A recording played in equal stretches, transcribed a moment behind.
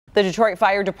The Detroit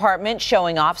Fire Department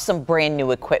showing off some brand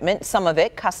new equipment, some of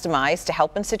it customized to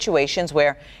help in situations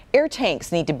where air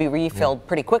tanks need to be refilled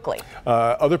pretty quickly.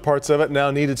 Other parts of it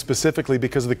now needed specifically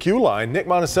because of the QLINE. Nick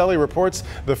Monticelli reports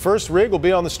the first rig will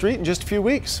be on the street in just a few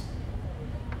weeks.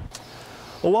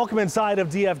 Well, welcome inside of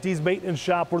DFD's maintenance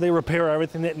shop where they repair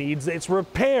everything that needs its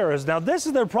repairs. Now, this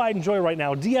is their pride and joy right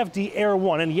now, DFD Air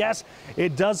 1. And yes,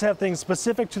 it does have things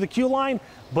specific to the QLINE,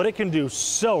 but it can do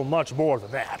so much more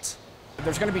than that.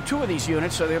 There's going to be 2 of these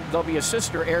units, so there'll be a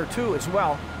sister Air 2 as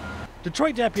well.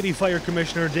 Detroit Deputy Fire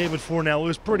Commissioner David Fornell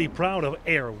was pretty proud of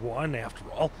Air 1 after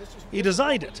all. He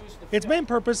designed it. Its main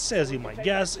purpose, as you might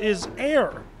guess, is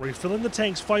air, refilling the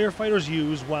tanks firefighters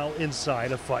use while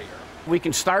inside a fire. We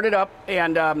can start it up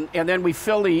and then we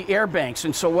fill the air banks.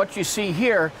 And so what you see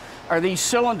here are these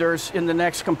cylinders in the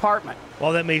next compartment.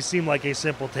 While that may seem like a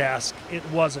simple task, it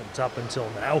wasn't up until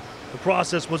now. The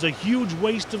process was a huge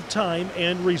waste of time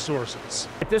and resources.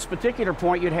 At this particular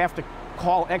point, you'd have to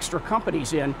call extra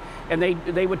companies in, and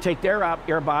they would take their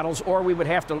air bottles, or we would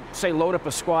have to, say, load up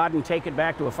a squad and take it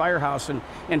back to a firehouse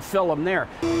and fill them there.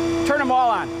 Turn them all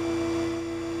on.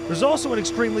 There's also an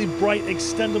extremely bright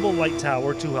extendable light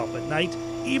tower to help at night,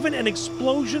 even an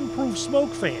explosion-proof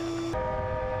smoke fan.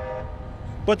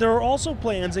 But there are also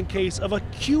plans in case of a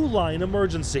QLINE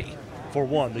emergency. For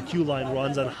one, the QLINE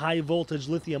runs on high-voltage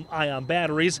lithium-ion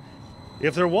batteries.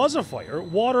 If there was a fire,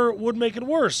 water would make it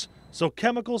worse, so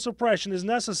chemical suppression is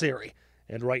necessary.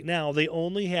 And right now, they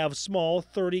only have small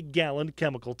 30-gallon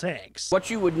chemical tanks. What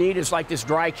you would need is like this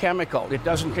dry chemical. It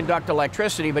doesn't conduct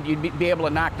electricity, but you'd be able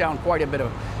to knock down quite a bit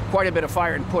of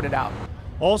fire and put it out.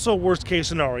 Also, worst-case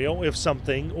scenario, if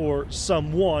something or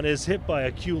someone is hit by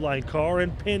a QLINE car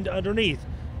and pinned underneath.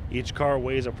 Each car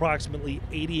weighs approximately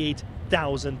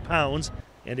 88,000 pounds,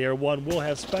 and Air 1 will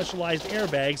have specialized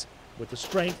airbags with the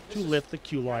strength to lift the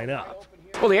QLINE up.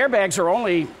 Well, the airbags are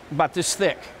only about this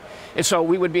thick, and so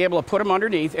we would be able to put them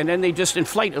underneath, and then they just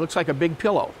inflate. It looks like a big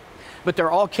pillow. But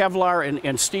they're all Kevlar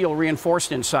and steel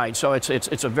reinforced inside, so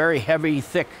it's a very heavy,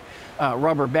 thick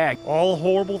rubber bag. All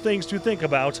horrible things to think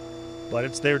about, but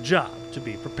it's their job to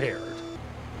be prepared.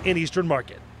 In Eastern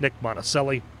Market, Nick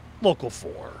Monticelli, Local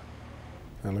 4.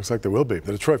 And it looks like there will be.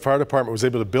 The Detroit Fire Department was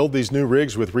able to build these new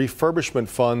rigs with refurbishment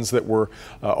funds that were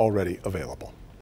already available.